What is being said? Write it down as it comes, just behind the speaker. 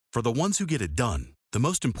For the ones who get it done, the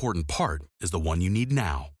most important part is the one you need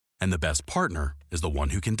now. And the best partner is the one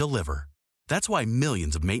who can deliver. That's why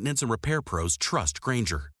millions of maintenance and repair pros trust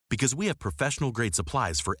Grainger, because we have professional-grade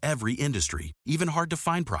supplies for every industry, even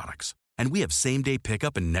hard-to-find products. And we have same-day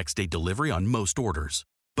pickup and next-day delivery on most orders.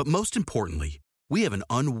 But most importantly, we have an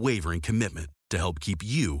unwavering commitment to help keep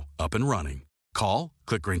you up and running. Call,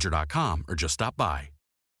 click Grainger.com, or just stop by.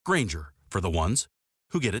 Grainger, for the ones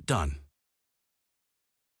who get it done.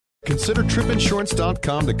 Consider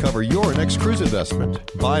tripinsurance.com to cover your next cruise investment.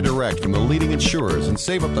 Buy direct from the leading insurers and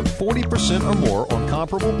save up to 40% or more on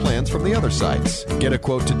comparable plans from the other sites. Get a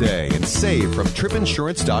quote today and save from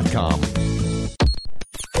tripinsurance.com.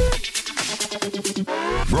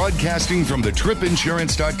 Broadcasting from the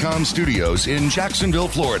tripinsurance.com studios in Jacksonville,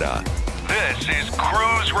 Florida. This is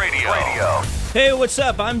Cruise Radio. Hey, what's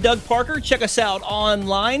up? I'm Doug Parker. Check us out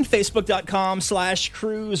online,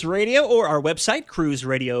 facebook.com/Cruise Radio, or our website,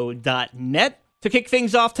 cruiseradio.net. To kick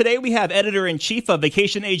things off today, we have editor-in-chief of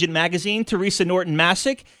Vacation Agent Magazine, Teresa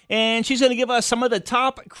Norton-Masick, and she's going to give us some of the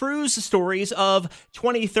top cruise stories of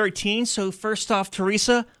 2013. So first off,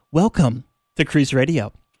 Teresa, welcome to Cruise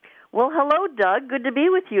Radio. Well, hello, Doug. Good to be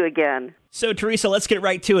with you again. So, Teresa, let's get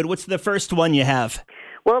right to it. What's the first one you have?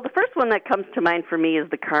 Well, the first one that comes to mind for me is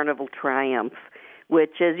the Carnival Triumph,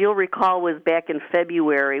 which, as you'll recall, was back in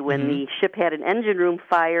February when the ship had an engine room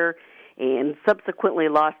fire and subsequently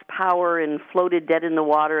lost power and floated dead in the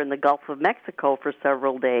water in the Gulf of Mexico for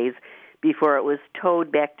several days before it was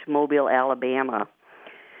towed back to Mobile, Alabama.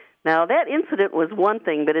 Now, that incident was one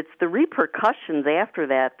thing, but it's the repercussions after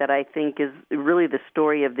that that I think is really the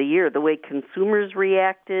story of the year, the way consumers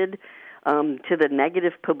reacted to the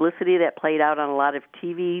negative publicity that played out on a lot of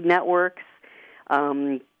TV networks,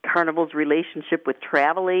 Carnival's relationship with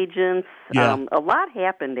travel agents. A lot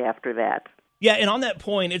happened after that. Yeah, and on that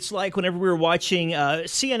point, it's like whenever we were watching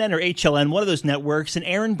CNN or HLN, one of those networks, and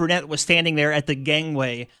Aaron Burnett was standing there at the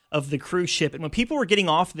gangway of the cruise ship. And when people were getting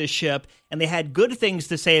off the ship and they had good things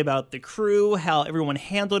to say about the crew, how everyone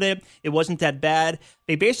handled it, it wasn't that bad,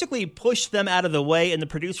 they basically pushed them out of the way, and the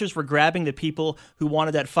producers were grabbing the people who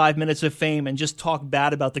wanted that 5 minutes of fame and just talk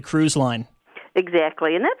bad about the cruise line.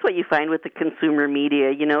 Exactly, and that's what you find with the consumer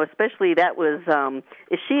media, you know, especially that was,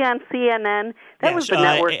 is she on CNN? That was the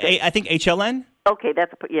network. I think HLN? Okay,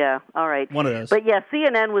 all right. One of those. But yeah,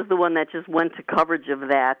 CNN was the one that just went to coverage of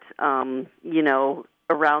that,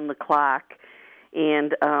 around the clock.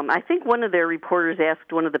 And I think one of their reporters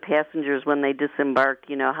asked one of the passengers when they disembarked,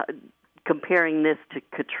 comparing this to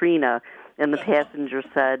Katrina, and the passenger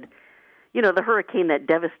said, the hurricane that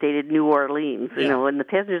devastated New Orleans, and the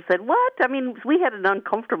passenger said, what? I mean, we had an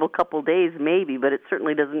uncomfortable couple days maybe, but it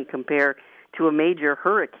certainly doesn't compare to a major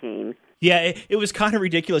hurricane. Yeah, it was kind of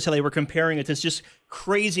ridiculous how they were comparing it to just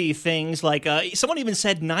crazy things like, someone even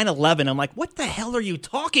said 9/11. I'm like, what the hell are you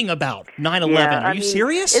talking about, 9/11? Yeah, are you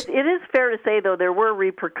serious? It is fair to say, though, there were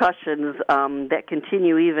repercussions that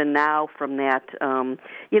continue even now from that.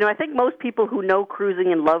 I think most people who know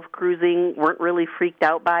cruising and love cruising weren't really freaked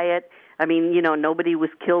out by it. I mean, nobody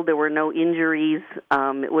was killed. There were no injuries.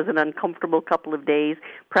 It was an uncomfortable couple of days,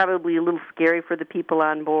 probably a little scary for the people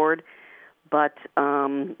on board. But,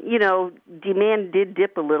 demand did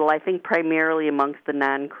dip a little, I think primarily amongst the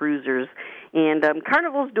non-cruisers. And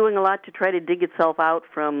Carnival's doing a lot to try to dig itself out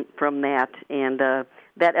from that, and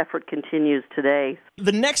that effort continues today.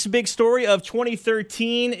 The next big story of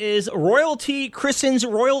 2013 is Royalty christens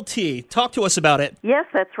Royalty. Talk to us about it. Yes,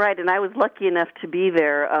 that's right, and I was lucky enough to be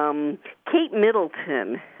there. Kate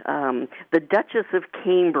Middleton, the Duchess of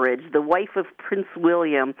Cambridge, the wife of Prince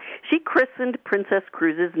William, she christened Princess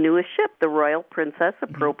Cruises' newest ship, the Royal Princess,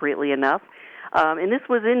 appropriately enough. And this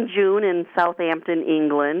was in June in Southampton,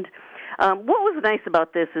 England. What was nice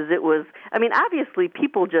about this is obviously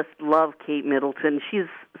people just love Kate Middleton. She's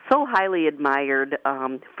so highly admired,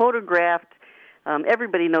 photographed.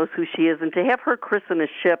 Everybody knows who she is. And to have her christen a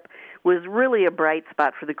ship was really a bright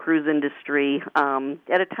spot for the cruise industry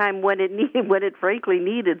at a time when it frankly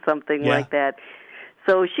needed something like that.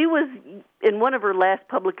 So she was in one of her last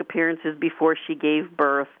public appearances before she gave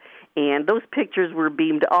birth. And those pictures were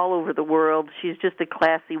beamed all over the world. She's just a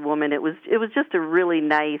classy woman. It was just a really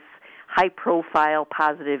nice, high-profile,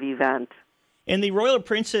 positive event. And the Royal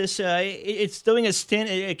Princess, it's doing a stint.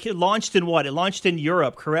 It launched in what? It launched in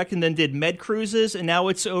Europe, correct? And then did Med Cruises, and now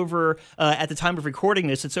it's over, at the time of recording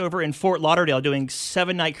this, it's over in Fort Lauderdale doing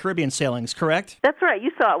 7-night Caribbean sailings, correct? That's right.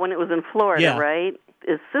 You saw it when it was in Florida, right?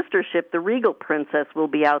 His sister ship, the Regal Princess, will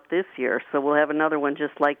be out this year, so we'll have another one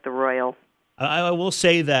just like the Royal. I will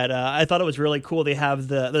say that I thought it was really cool. They have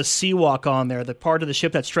the sea walk on there, the part of the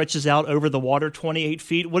ship that stretches out over the water 28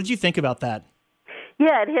 feet. What did you think about that?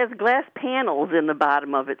 Yeah, it has glass panels in the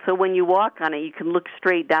bottom of it, so when you walk on it, you can look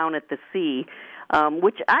straight down at the sea,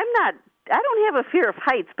 which I don't have a fear of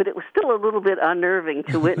heights, but it was still a little bit unnerving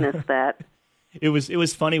to witness that. It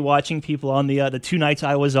was funny watching people on the 2 nights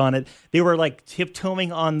I was on it. They were like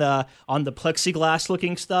tiptoeing on the plexiglass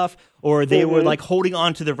looking stuff, or they were like holding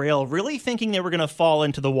onto the rail, really thinking they were going to fall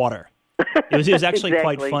into the water. It was actually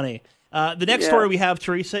Exactly. quite funny. The next story we have,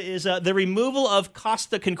 Teresa, is the removal of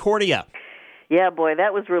Costa Concordia. Yeah, boy,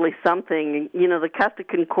 that was really something. You know, the Costa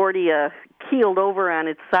Concordia keeled over on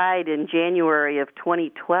its side in January of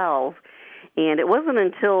 2012, and it wasn't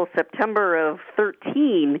until September of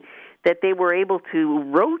 13 that they were able to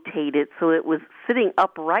rotate it so it was sitting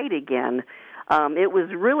upright again. It was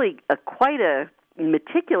really quite a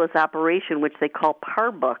meticulous operation, which they call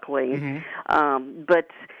parbuckling. But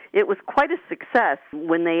it was quite a success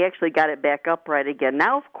when they actually got it back upright again.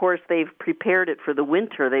 Now, of course, they've prepared it for the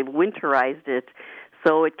winter. They've winterized it.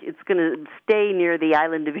 So it's going to stay near the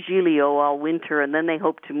island of Giglio all winter, and then they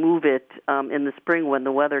hope to move it in the spring when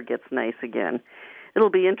the weather gets nice again. It'll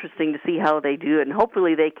be interesting to see how they do it, and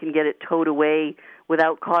hopefully they can get it towed away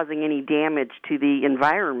without causing any damage to the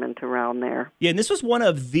environment around there. Yeah, and this was one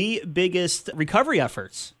of the biggest recovery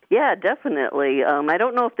efforts. Yeah, definitely. I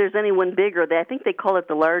don't know if there's anyone bigger. I think they call it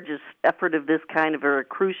the largest effort of this kind of a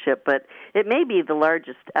cruise ship, but it may be the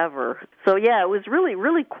largest ever. So, yeah, it was really,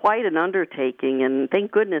 really quite an undertaking, and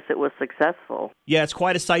thank goodness it was successful. Yeah, it's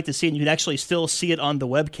quite a sight to see, and you can actually still see it on the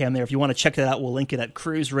webcam there. If you want to check that out, we'll link it at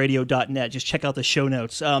cruiseradio.net. Just check out the show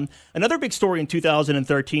notes. Another big story in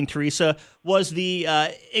 2013, Teresa, was the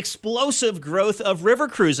explosive growth of river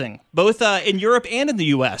cruising, both in Europe and in the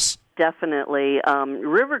U.S. Definitely.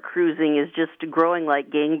 River cruising is just growing like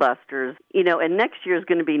gangbusters, and next year is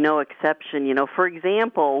going to be no exception. For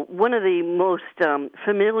example, one of the most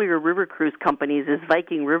familiar river cruise companies is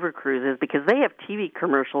Viking River Cruises, because they have TV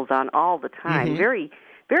commercials on all the time. Very,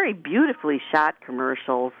 very beautifully shot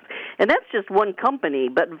commercials. And that's just one company,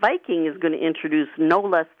 but Viking is going to introduce no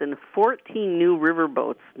less than 14 new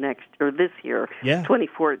riverboats this year,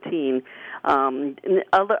 2014.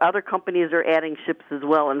 Other companies are adding ships as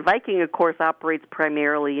well. And Viking, of course, operates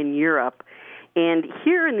primarily in Europe. And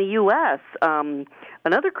here in the U.S.,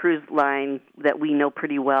 another cruise line that we know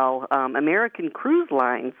pretty well, American Cruise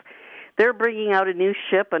Lines, they're bringing out a new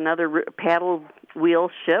ship, another paddle wheel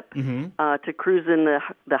ship, to cruise in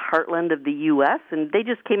the heartland of the U.S., and they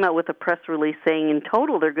just came out with a press release saying in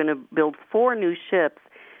total they're going to build 4 new ships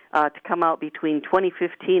to come out between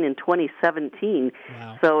 2015 and 2017.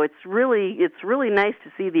 Wow. So it's really nice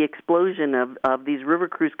to see the explosion of these river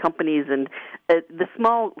cruise companies, and the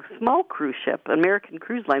small cruise ship, American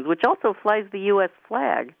Cruise Lines, which also flies the U.S.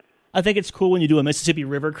 flag. I think it's cool when you do a Mississippi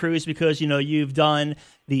River cruise because, you've done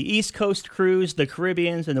the East Coast cruise, the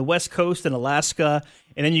Caribbeans, and the West Coast and Alaska,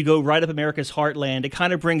 and then you go right up America's heartland. It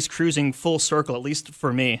kind of brings cruising full circle, at least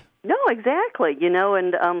for me. No, exactly.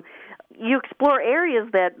 And you explore areas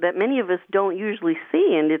that many of us don't usually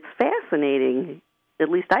see, and it's fascinating. At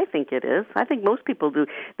least I think it is. I think most people do.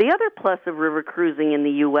 The other plus of river cruising in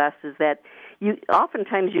the U.S. is that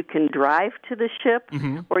oftentimes you can drive to the ship,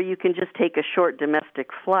 or you can just take a short domestic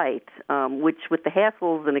flight, which with the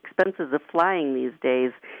hassles and expenses of flying these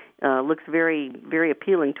days looks very, very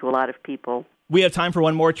appealing to a lot of people. We have time for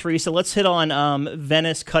one more, Teresa. Let's hit on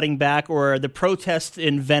Venice cutting back, or the protests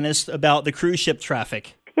in Venice about the cruise ship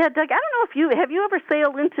traffic. Yeah, Doug, I don't know if have you ever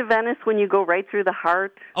sailed into Venice when you go right through the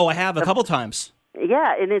heart? Oh, I have a couple times.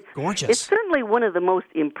 Yeah, and it's gorgeous. It's certainly one of the most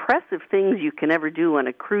impressive things you can ever do on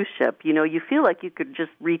a cruise ship. You feel like you could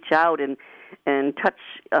just reach out and touch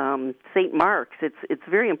St. Mark's. It's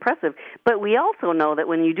very impressive. But we also know that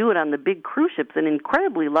when you do it on the big cruise ships, and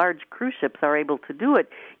incredibly large cruise ships are able to do it,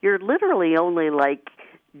 you're literally only like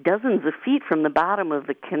dozens of feet from the bottom of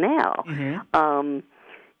the canal.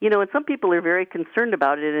 And some people are very concerned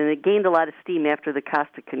about it, and it gained a lot of steam after the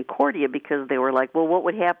Costa Concordia because they were like, well, what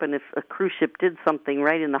would happen if a cruise ship did something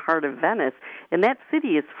right in the heart of Venice? And that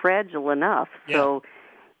city is fragile enough, so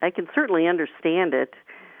I can certainly understand it.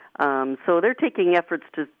 So they're taking efforts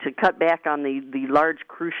to cut back on the large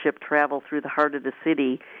cruise ship travel through the heart of the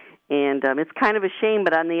city. And it's kind of a shame,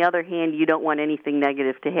 but on the other hand, you don't want anything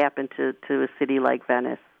negative to happen to a city like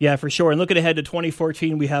Venice. Yeah, for sure. And looking ahead to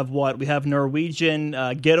 2014, we have what? We have Norwegian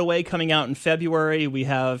Getaway coming out in February.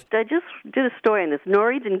 I just did a story on this.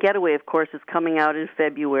 Norwegian Getaway, of course, is coming out in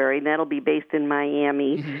February, and that'll be based in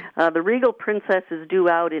Miami. The Regal Princess is due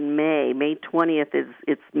out in May. May 20th is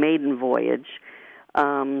its maiden voyage.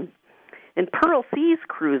 And Pearl Seas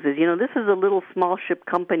Cruises, this is a little small ship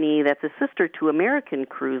company that's a sister to American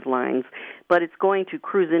Cruise Lines, but it's going to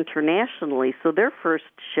cruise internationally. So their first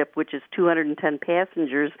ship, which is 210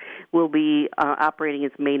 passengers, will be operating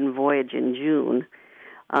its maiden voyage in June.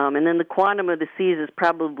 And then the Quantum of the Seas is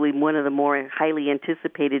probably one of the more highly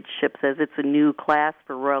anticipated ships, as it's a new class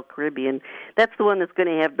for Royal Caribbean. That's the one that's going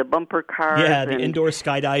to have the bumper cars. Yeah, the indoor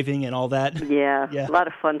skydiving and all that. Yeah, a lot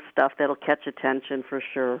of fun stuff that'll catch attention for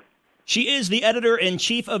sure. She is the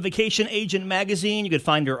editor-in-chief of Vacation Agent Magazine. You can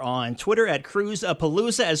find her on Twitter at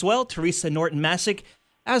Cruisapalooza as well, Teresa Norton-Masick.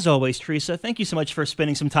 As always, Teresa, thank you so much for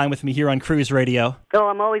spending some time with me here on Cruise Radio. Oh,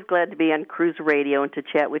 I'm always glad to be on Cruise Radio and to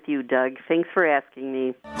chat with you, Doug. Thanks for asking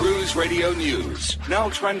me. Cruise Radio News, now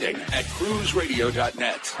trending at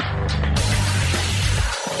cruiseradio.net.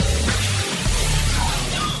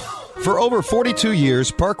 For over 42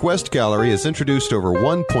 years, Park West Gallery has introduced over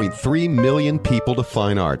 1.3 million people to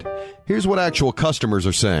fine art. Here's what actual customers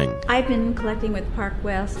are saying. I've been collecting with Park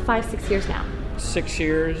West 5-6 years now. 6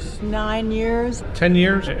 years. 9 years. 10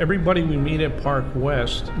 years. Everybody we meet at Park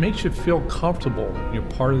West makes you feel comfortable. You're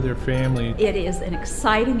part of their family. It is an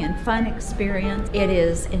exciting and fun experience. It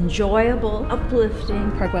is enjoyable,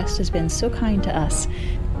 uplifting. Park West has been so kind to us.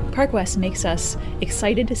 Park West makes us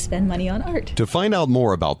excited to spend money on art. To find out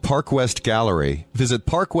more about Park West Gallery, visit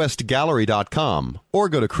parkwestgallery.com or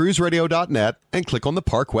go to cruiseradio.net and click on the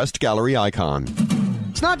Park West Gallery icon.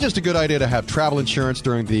 It's not just a good idea to have travel insurance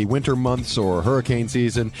during the winter months or hurricane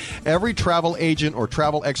season. Every travel agent or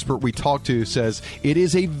travel expert we talk to says it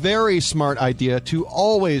is a very smart idea to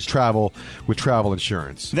always travel with travel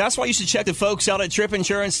insurance. That's why you should check the folks out at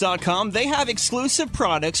tripinsurance.com. They have exclusive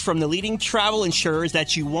products from the leading travel insurers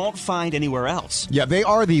that you won't find anywhere else. Yeah, they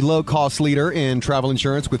are the low-cost leader in travel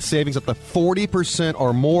insurance with savings up to 40%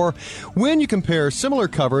 or more when you compare similar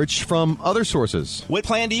coverage from other sources. What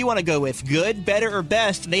plan do you want to go with? Good, better, or best?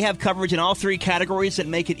 They have coverage in all three categories that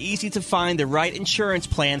make it easy to find the right insurance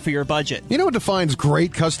plan for your budget. You know what defines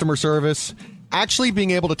great customer service? Actually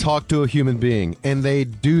being able to talk to a human being, and they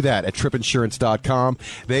do that at tripinsurance.com.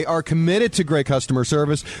 They are committed to great customer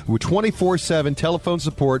service with 24/7 telephone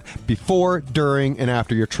support before, during, and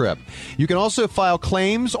after your trip. You can also file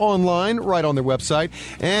claims online right on their website,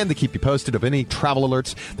 and they keep you posted of any travel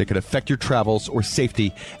alerts that could affect your travels or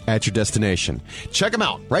safety at your destination. Check them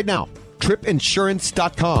out right now.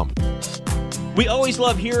 tripinsurance.com. We always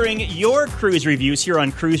love hearing your cruise reviews here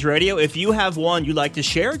on Cruise Radio. If you have one you'd like to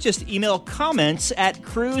share, just email comments at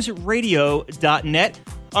cruiseradio.net.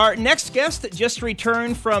 Our next guest just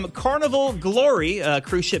returned from Carnival Glory, a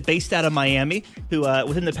cruise ship based out of Miami, who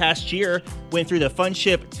within the past year went through the Fun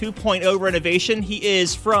Ship 2.0 renovation. He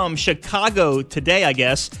is from Chicago today, I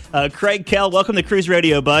guess. Craig Kell, welcome to Cruise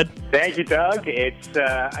Radio, bud. Thank you, Doug. It's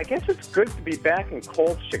I guess it's good to be back in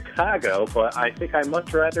cold Chicago, but I think I'd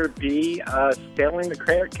much rather be sailing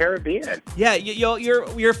the Caribbean. Yeah,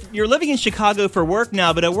 you're living in Chicago for work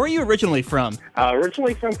now, but where are you originally from?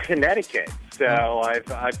 Originally from Connecticut. So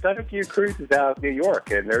I've done a few cruises out of New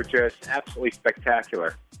York, and they're just absolutely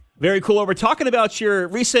spectacular. Very cool. Well, we're talking about your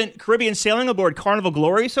recent Caribbean sailing aboard Carnival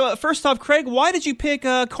Glory. So first off, Craig, why did you pick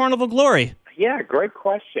Carnival Glory? Yeah, great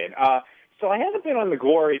question. So I haven't been on the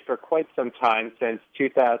Glory for quite some time, since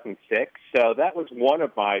 2006. So that was one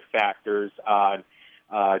of my factors on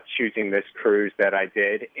choosing this cruise that I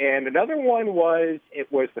did. And another one was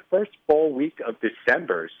it was the first full week of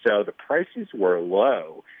December, so the prices were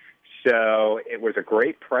low. So it was a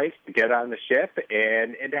great price to get on the ship,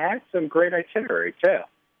 and it had some great itinerary, too.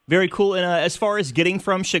 Very cool. And as far as getting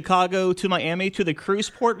from Chicago to Miami to the cruise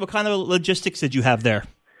port, what kind of logistics did you have there?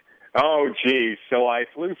 Oh, geez. So I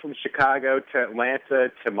flew from Chicago to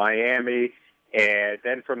Atlanta to Miami, and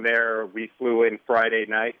then from there we flew in Friday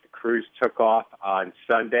night. The cruise took off on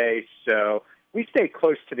Sunday, so we stayed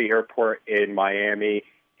close to the airport in Miami,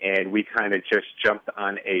 and we kind of just jumped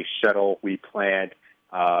on a shuttle we planned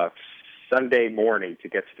Sunday morning to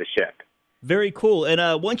get to the ship. Very cool.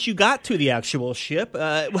 And once you got to the actual ship,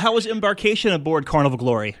 how was embarkation aboard Carnival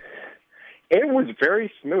Glory? It was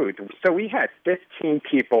very smooth. So we had 15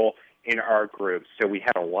 people in our group. So we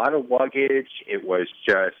had a lot of luggage. It was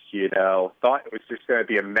just, thought it was just going to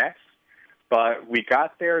be a mess. But we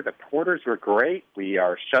got there. The porters were great.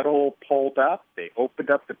 Our shuttle pulled up. They opened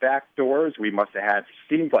up the back doors. We must have had,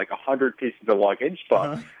 seemed like 100 pieces of luggage,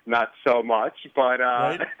 but not so much. But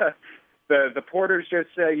right. The porters just,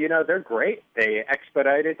 they're great. They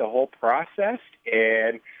expedited the whole process.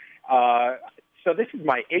 And so this is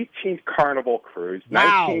my 18th Carnival cruise,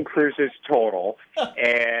 wow. 19 cruises total.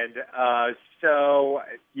 And so,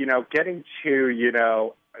 getting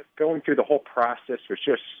to, going through the whole process was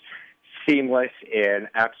just seamless and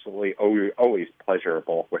absolutely always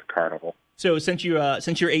pleasurable with Carnival. So since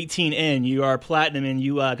you're 18 in, you are platinum, and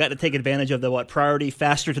you got to take advantage of the priority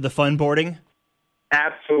faster to the fun boarding?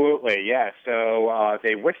 Absolutely, yeah. So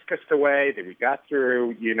they whisked us away. We got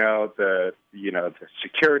through, the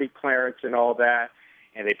security clearance and all that,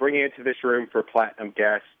 and they bring you into this room for platinum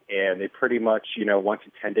guests, and they pretty much, once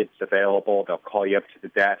attendance available, they'll call you up to the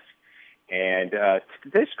desk. And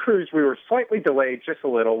this cruise, we were slightly delayed just a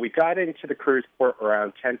little. We got into the cruise port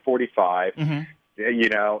around 10:45. Mm-hmm.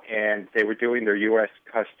 And they were doing their U.S.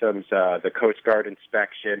 Customs, the Coast Guard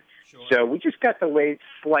inspection. Sure. So we just got delayed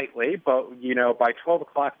slightly, but, by 12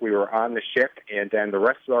 o'clock we were on the ship, and then the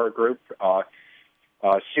rest of our group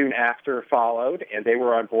soon after followed, and they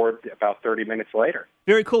were on board about 30 minutes later.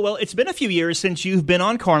 Very cool. Well, it's been a few years since you've been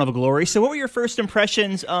on Carnival Glory, so what were your first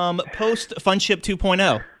impressions post Funship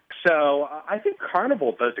 2.0? So I think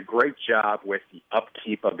Carnival does a great job with the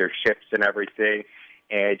upkeep of their ships and everything.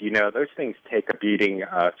 And, those things take a beating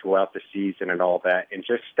throughout the season and all that. And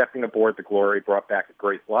just stepping aboard the Glory brought back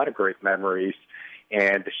a lot of great memories.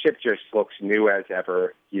 And the ship just looks new as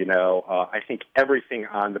ever. I think everything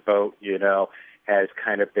on the boat, has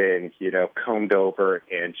kind of been, combed over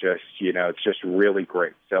and just, it's just really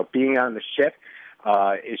great. So being on the ship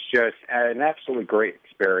is just an absolutely great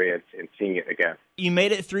experience and seeing it again. You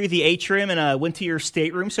made it through the atrium and went to your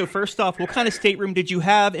stateroom. So first off, what kind of stateroom did you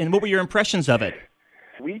have, and what were your impressions of it?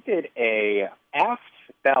 We did a aft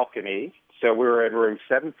balcony, so we were in room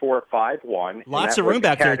 7451. Lots of room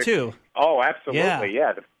back there, too. Oh, absolutely,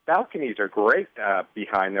 yeah. The balconies are great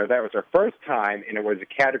behind there. That was our first time, and it was a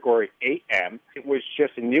Category 8M. It was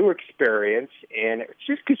just a new experience, and it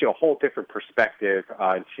just gives you a whole different perspective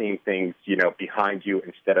on seeing things, behind you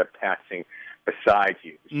instead of passing beside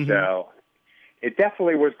you. Mm-hmm. So it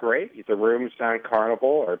definitely was great. The rooms on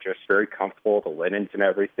Carnival are just very comfortable, the linens and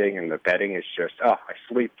everything, and the bedding is just, I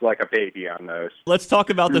sleep like a baby on those. Let's talk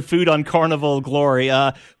about the food on Carnival Glory.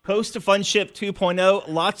 Post Funship 2.0,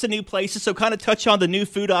 lots of new places, so kind of touch on the new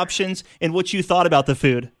food options and what you thought about the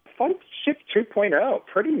food. Funship 2.0,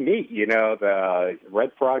 pretty neat. The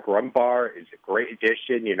Red Frog Rum Bar is a great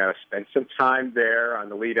addition. Spend some time there on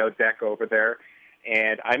the Lido deck over there.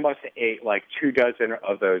 And I must have ate like 24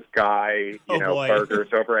 of those burgers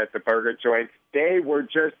over at the burger joints. They were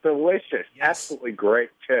just delicious. Yes. Absolutely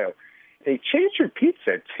great, too. They changed your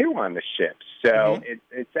pizza, too, on the ship. So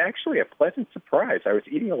it's actually a pleasant surprise. I was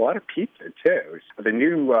eating a lot of pizza, too. The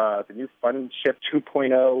new Funship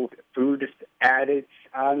 2.0 food added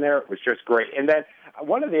on there. It was just great. And then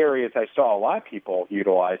one of the areas I saw a lot of people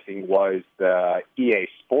utilizing was the EA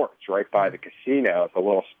Sports right by the casino, the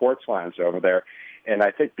little sports lounge over there. And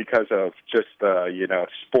I think because of just the,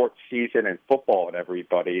 sports season and football and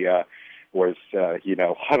everybody was,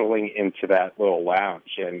 huddling into that little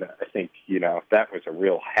lounge. And I think, that was a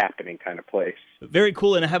real happening kind of place. Very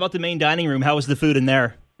cool. And how about the main dining room? How was the food in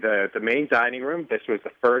there? The main dining room, this was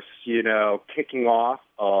the first, kicking off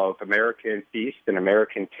of American Feast and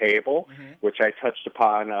American Table, which I touched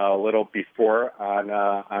upon a little before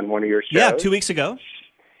on one of your shows. Yeah, 2 weeks ago.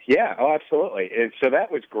 Yeah, absolutely. And so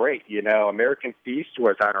that was great. American Feast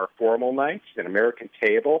was on our formal nights, and American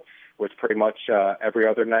Table was pretty much every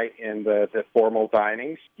other night in the formal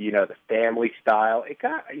dinings. The family style. It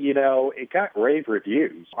got rave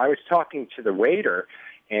reviews. I was talking to the waiter,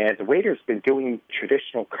 and the waiter's been doing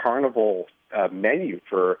traditional Carnival menu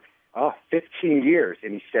for 15 years,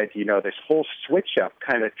 and he said, this whole switch-up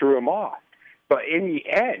kind of threw him off. But in the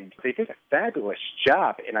end, they did a fabulous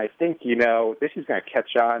job, and I think, this is going to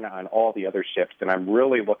catch on all the other ships, and I'm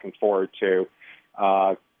really looking forward to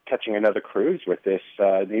catching another cruise with this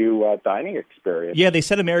new dining experience. Yeah, they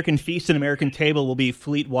said American Feast and American Table will be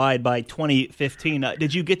fleet-wide by 2015.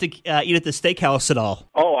 Did you get to eat at the steakhouse at all?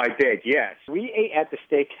 Oh, I did, yes. We ate at the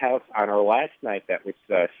steakhouse on our last night. That was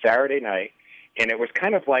Saturday night. And it was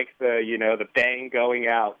kind of like the bang going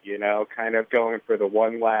out, kind of going for the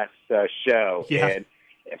one last show. Yeah. And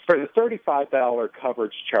for the $35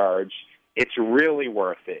 coverage charge, it's really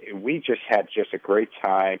worth it. We just had a great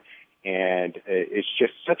time, and it's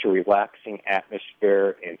just such a relaxing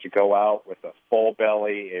atmosphere. And to go out with a full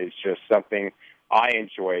belly is just something I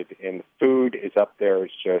enjoyed, and the food is up there.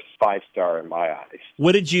 It's just 5-star in my eyes.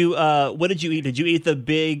 What did you eat? Did you eat the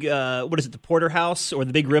big, the porterhouse or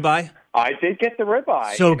the big ribeye? I did get the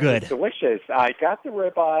ribeye. So good. It was delicious. I got the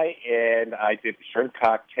ribeye, and I did the shrimp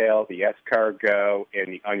cocktail, the escargot,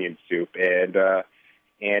 and the onion soup. And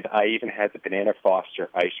I even had the Banana Foster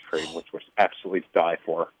ice cream, which was absolutely to die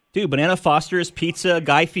for. Dude, Banana Foster's Pizza,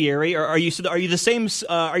 Guy Fieri. Are you the same?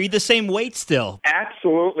 Are you the same weight still?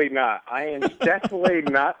 Absolutely not. I am definitely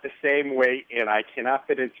not the same weight, and I cannot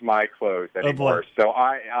fit into my clothes anymore. So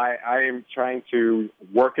I am trying to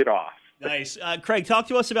work it off. Nice. Craig, talk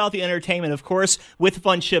to us about the entertainment. Of course, with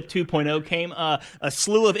FunShip 2.0 came a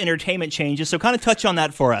slew of entertainment changes. So kind of touch on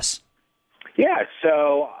that for us. Yeah,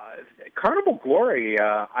 so Carnival Glory,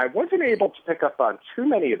 I wasn't able to pick up on too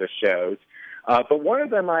many of the shows. But one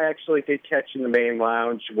of them I actually did catch in the main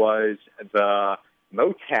lounge was the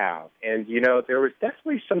Motown. And, there was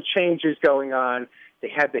definitely some changes going on.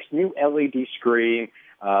 They had this new LED screen,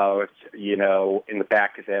 in the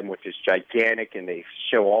back of them, which is gigantic, and they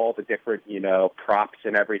show all the different, props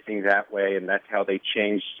and everything that way, and that's how they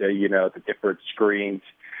changed, the different screens.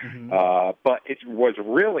 Mm-hmm. But it was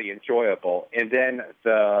really enjoyable. And then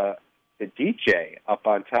the DJ up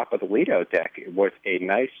on top of the Lido deck, it was a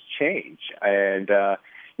nice change. And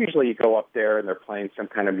usually you go up there and they're playing some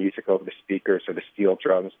kind of music over the speakers or the steel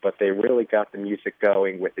drums, but they really got the music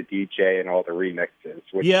going with the DJ and all the remixes,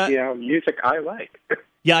 which, music I like.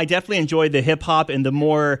 Yeah, I definitely enjoyed the hip-hop and the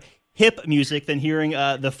more hip music than hearing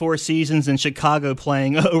the Four Seasons in Chicago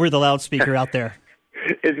playing over the loudspeaker out there.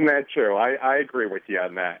 Isn't that true? I agree with you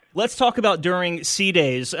on that. Let's talk about during C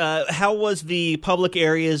Days. How was the public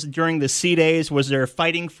areas during the C Days? Was there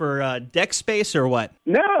fighting for deck space or what?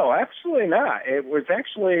 No, absolutely not. It was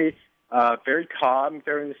actually very calm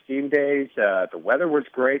during the Steam Days. The weather was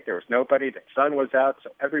great. There was nobody. The sun was out, so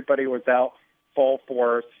everybody was out full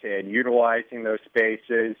force and utilizing those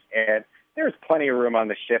spaces. And there was plenty of room on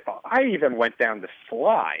the ship. I even went down the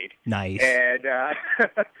slide. Nice. And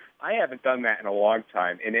I haven't done that in a long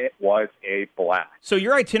time, and it was a blast. So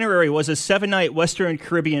your itinerary was a 7-night Western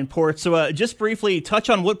Caribbean port. So just briefly,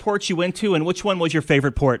 touch on what ports you went to and which one was your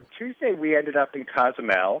favorite port. Tuesday, we ended up in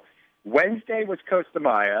Cozumel. Wednesday was Costa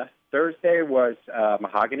Maya. Thursday was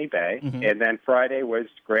Mahogany Bay. Mm-hmm. And then Friday was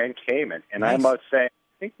Grand Cayman. And nice. I must say, I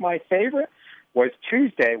think my favorite was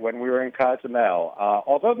Tuesday when we were in Cozumel.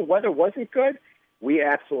 Although the weather wasn't good, we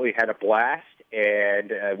absolutely had a blast.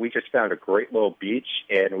 And we just found a great little beach,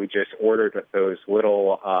 and we just ordered those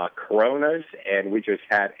little Coronas, and we just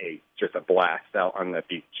had a blast out on the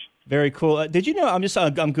beach. Very cool. Did you know, I'm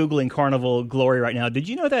Googling Carnival Glory right now. Did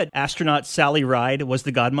you know that astronaut Sally Ride was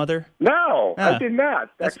the godmother? No, I did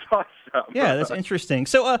not. That's awesome. Yeah, that's interesting.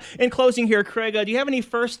 So in closing here, Craig, do you have any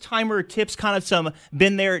first-timer tips, kind of some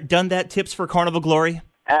been there, done that tips for Carnival Glory?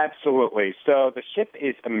 Absolutely. So the ship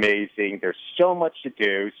is amazing. There's so much to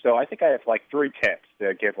do. So I think I have 3 tips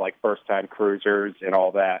to give first-time cruisers and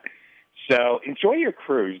all that. So enjoy your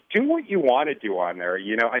cruise. Do what you want to do on there.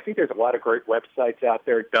 I think there's a lot of great websites out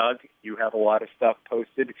there. Doug, you have a lot of stuff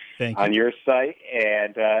posted on your site.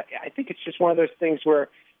 And I think it's just one of those things where,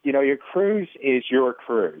 your cruise is your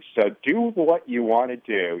cruise. So do what you want to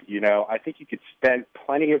do. I think you could spend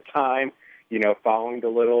plenty of time following the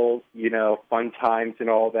little, fun times and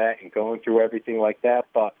all that and going through everything like that.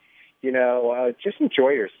 But, just enjoy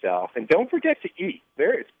yourself. And don't forget to eat.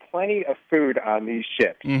 There is plenty of food on these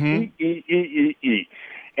ships. Mm-hmm. Eat.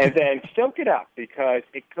 And then soak it up because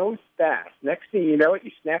it goes fast. Next thing you know it,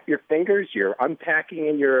 you snap your fingers, you're unpacking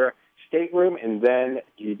in your stateroom, and then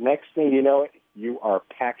next thing you know it, you are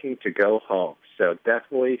packing to go home. So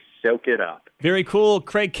definitely soak it up. Very cool.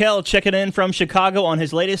 Craig Kell checking in from Chicago on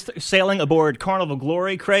his latest sailing aboard Carnival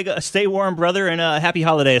Glory. Craig, stay warm, brother, and happy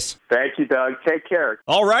holidays. Thank you, Doug. Take care.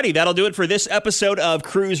 All righty, that'll do it for this episode of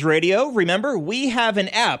Cruise Radio. Remember, we have an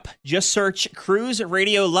app. Just search Cruise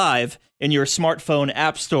Radio Live in your smartphone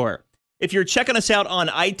app store. If you're checking us out on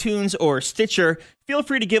iTunes or Stitcher, feel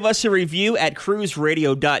free to give us a review at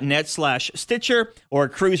cruiseradio.net/Stitcher or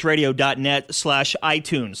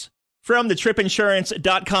cruiseradio.net/iTunes. From the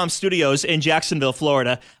tripinsurance.com studios in Jacksonville,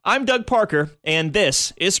 Florida, I'm Doug Parker, and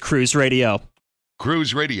this is Cruise Radio.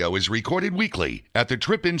 Cruise Radio is recorded weekly at the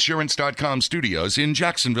tripinsurance.com studios in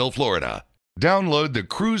Jacksonville, Florida. Download the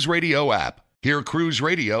Cruise Radio app. Hear Cruise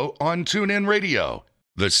Radio on TuneIn Radio,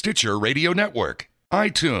 the Stitcher Radio Network,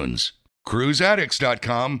 iTunes,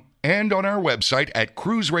 cruiseaddicts.com, and on our website at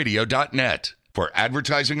cruiseradio.net. For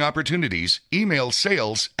advertising opportunities, email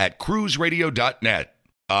sales@cruiseradio.net.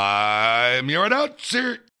 I'm your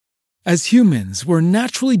announcer. As humans, we're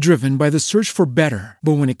naturally driven by the search for better.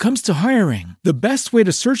 But when it comes to hiring, the best way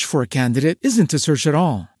to search for a candidate isn't to search at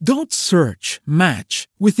all. Don't search, match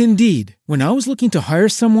with Indeed. When I was looking to hire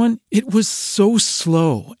someone, it was so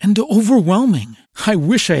slow and overwhelming. I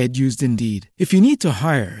wish I had used Indeed. If you need to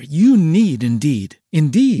hire, you need Indeed.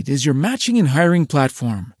 Indeed is your matching and hiring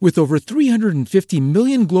platform with over 350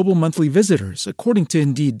 million global monthly visitors, according to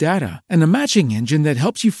Indeed data, and a matching engine that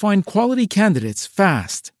helps you find quality candidates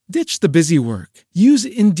fast. Ditch the busy work. Use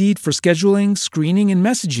Indeed for scheduling, screening, and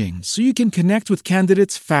messaging so you can connect with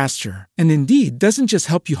candidates faster. And Indeed doesn't just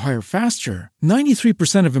help you hire faster.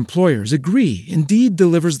 93% of employers agree Indeed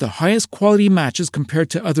delivers the highest quality matches compared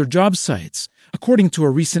to other job sites, according to a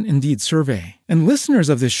recent Indeed survey. And listeners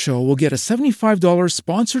of this show will get a $75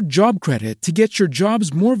 sponsored job credit to get your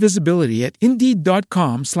jobs more visibility at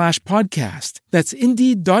Indeed.com/podcast. That's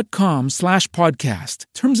Indeed.com/podcast.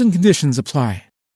 Terms and conditions apply.